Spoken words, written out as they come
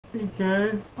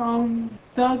because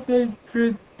thought I'd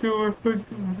just do a quick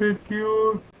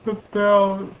video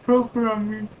about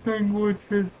programming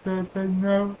languages that I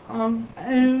know.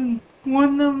 And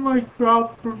one of my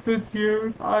proper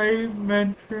videos I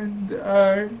mentioned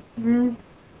I knew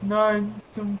 9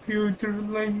 computer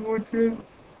languages,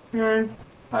 and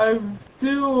I've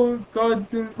still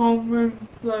gotten comments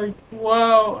like,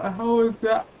 wow, how is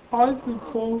that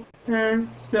possible? And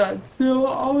that, so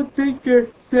I'll take a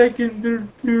second or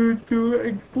two to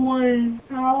explain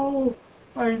how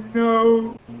I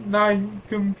know 9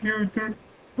 computer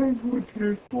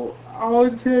languages. Well,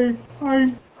 I'll say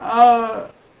I'm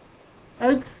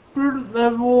expert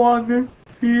level on a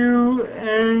few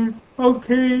and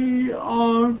okay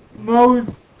on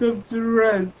most of the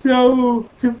rest. So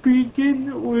to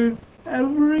begin with,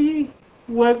 every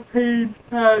web page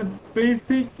has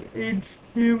basic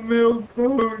HTML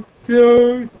code.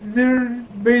 So there's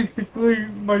basically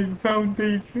my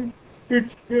foundation.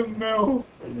 HTML.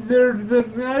 There's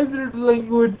another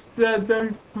language that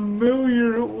I'm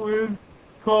familiar with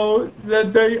called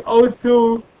that I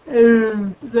also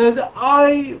is that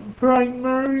I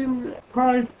primarily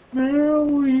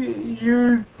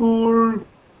use for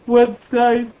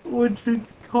websites, which is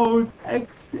called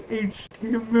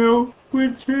XHTML,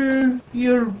 which is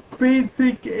your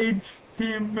basic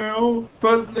HTML,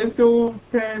 but little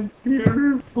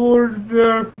fancier for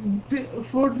the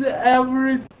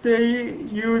average day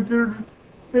user.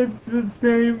 It's the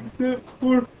same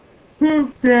for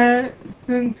syntax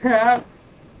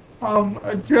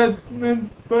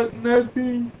adjustments, but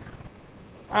nothing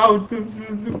out of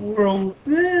this world.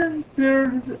 Then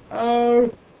there's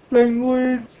a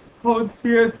language called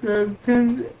CSS,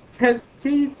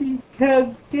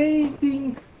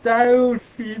 cascading style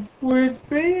sheet, which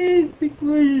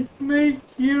basically make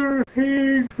your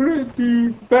page pretty.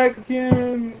 Back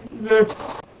in the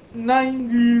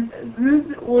 90s,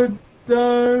 this was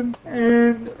done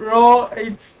in raw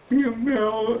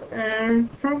HTML, and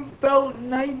from about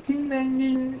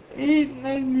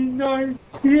 1998-99,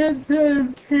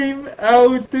 CSS came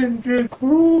out and just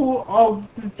flew off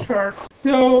the chart.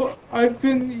 So I've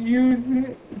been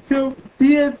using, so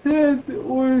CSS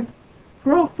would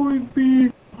probably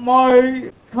be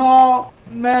my top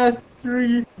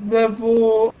mastery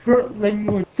level for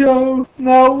language. So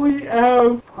now we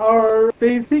have our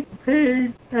basic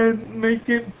page and make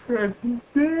it pretty.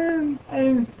 Then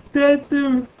instead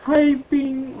of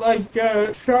typing like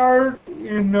a chart,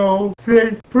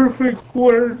 say perfect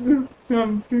words or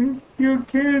something, you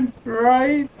can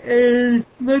write a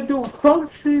little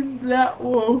function that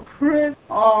will print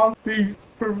off these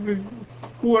perfect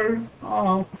words.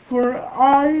 For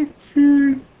I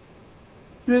choose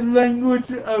the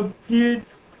language of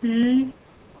PHP.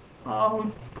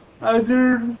 Um,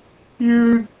 Others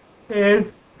use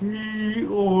ASP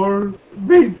or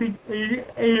basic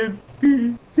ASP.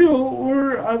 So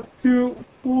we're up to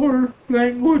 4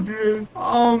 languages.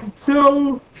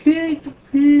 So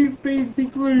PHP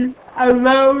basically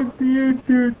allows you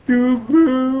to do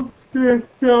groups.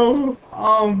 So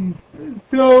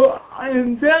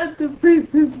in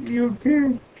databases you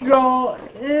can draw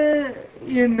in,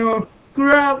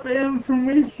 grab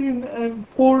information and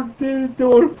port it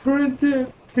or print it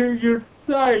to your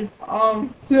site.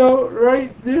 So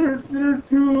right there are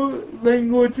 2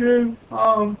 languages.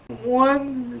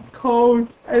 One's called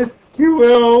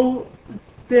SQL,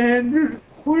 Standard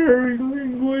Query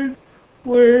Language,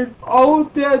 with all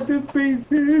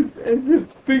databases as a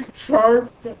big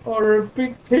chart or a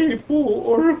big table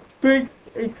or a big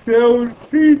Excel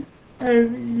sheet,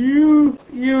 and you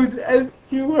use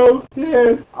SQL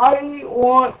says, I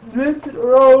want this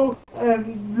row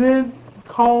and this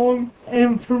column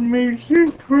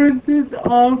information printed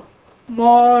on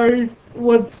my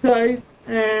website,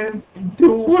 and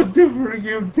do whatever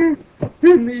you do.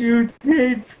 Then you use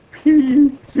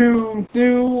PHP to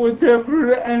do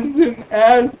whatever and then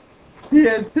add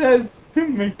CSS to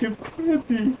make it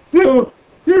pretty. So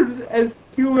there's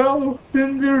SQL,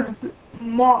 then there's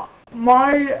MySQL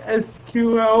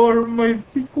or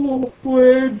MySQL,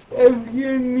 which if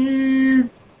you need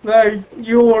like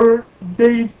your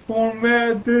dates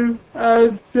formatted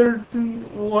a certain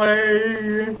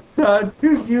way, so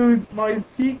to use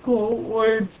MySQL,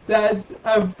 which that's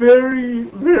a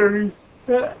very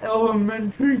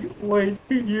elementary way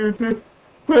to use it,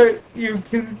 but you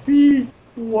can see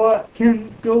what can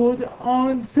go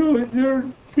on. So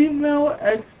there's HTML,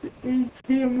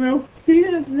 XHTML,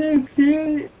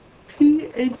 CSS,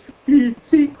 PHP,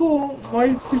 SQL,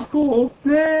 MySQL.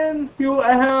 Then you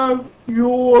have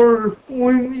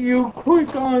when you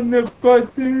click on the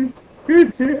button,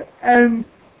 and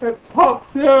it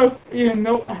pops up,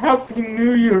 Happy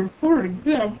New Year, for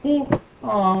example.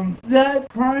 That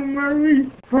primarily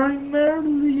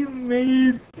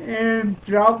made in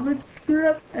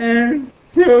JavaScript, and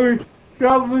so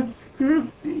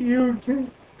JavaScript you can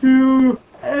do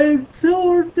it's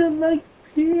sort of like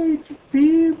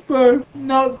PHP, but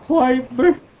not quite,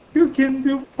 but you can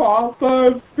do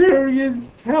pop-ups, various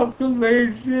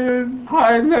calculations,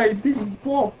 highlighting,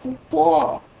 blah, blah,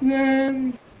 blah.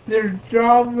 Then there's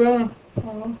Java,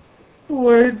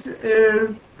 which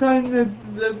is kind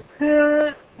of the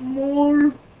parent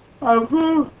more of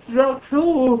a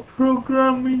structural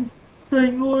programming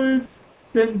language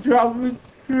than JavaScript.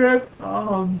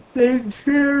 They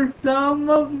share some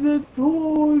of the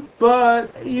tools,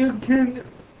 but you can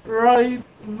write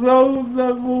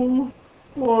low-level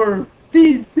or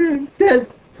decent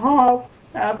desktop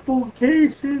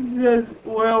applications as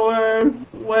well as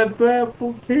web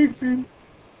applications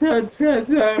such as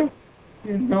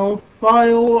file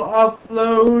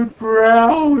upload,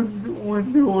 browse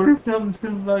window or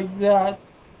something like that.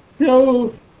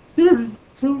 So there's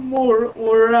two more,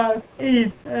 or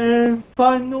eight. And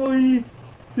finally,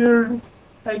 there's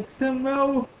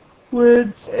XML,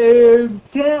 which is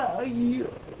can't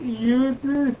use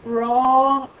it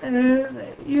raw, and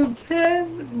you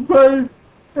can, but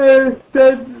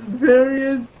that's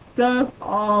various stuff.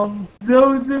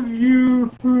 Those of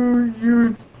you who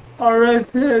use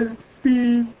RSS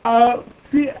feeds,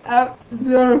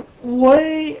 the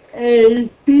way a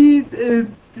feed is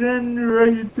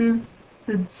generated,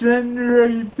 it's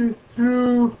generated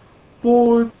through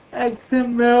both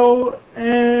XML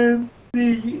and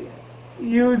the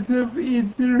use of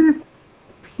either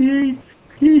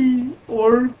PHP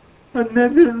or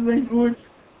another language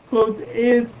called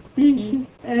ASP.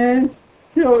 And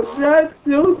so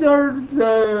those are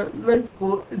the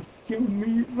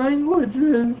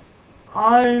languages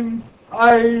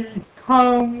I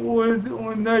come with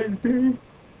when I say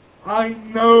I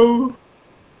know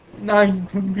 9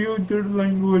 computer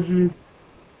languages.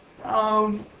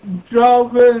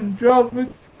 Java and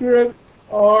JavaScript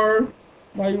are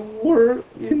my work,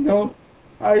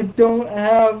 I don't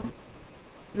have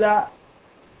that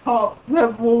top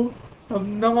level of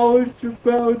knowledge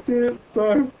about it,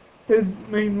 but it's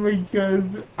mainly because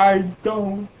I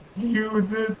don't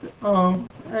use it,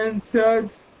 and such.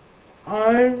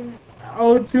 I'm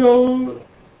also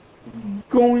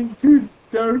going to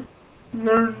start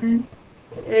learning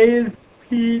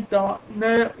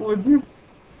ASP.NET with a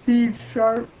C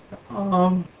Sharp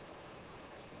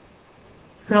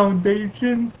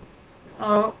foundation.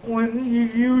 When you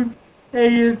use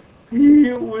ASP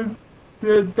with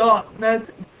the .NET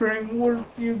framework,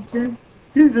 you can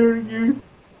either use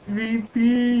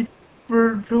VB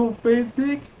Virtual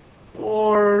Basic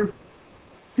or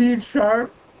C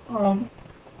Sharp.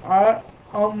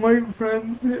 All my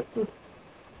friends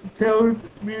tells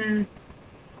me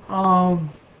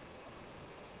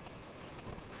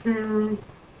to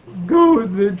go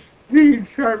the C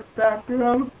Sharp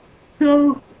background,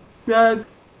 so that's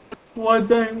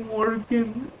what I'm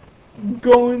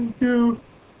going to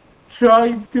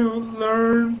try to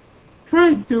learn,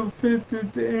 try to fit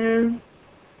it in.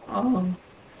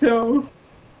 So,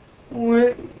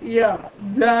 yeah,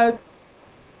 that's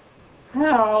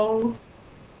how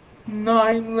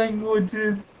 9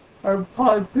 languages are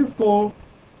possible.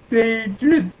 They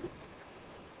just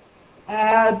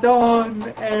add on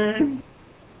and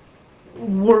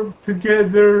work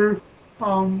together.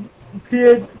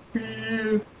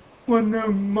 PHP, one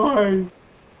of my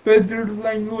better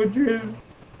languages.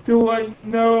 Do I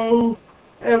know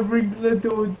every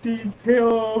little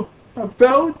detail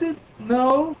about it?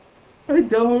 No, I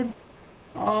don't.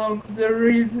 The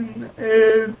reason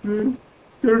is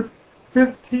there's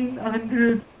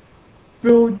 1,500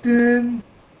 built-in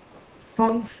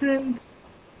functions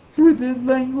to the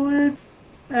language,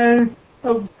 and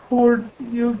of course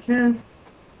you can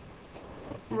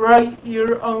write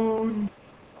your own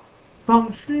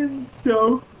functions,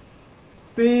 so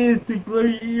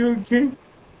basically you can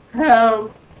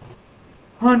have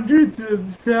hundreds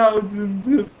of thousands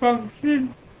of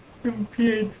functions in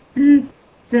PHP,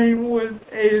 same with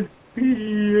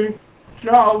ASP,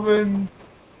 Java, and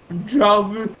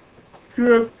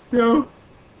JavaScript, so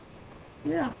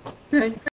yeah, thanks.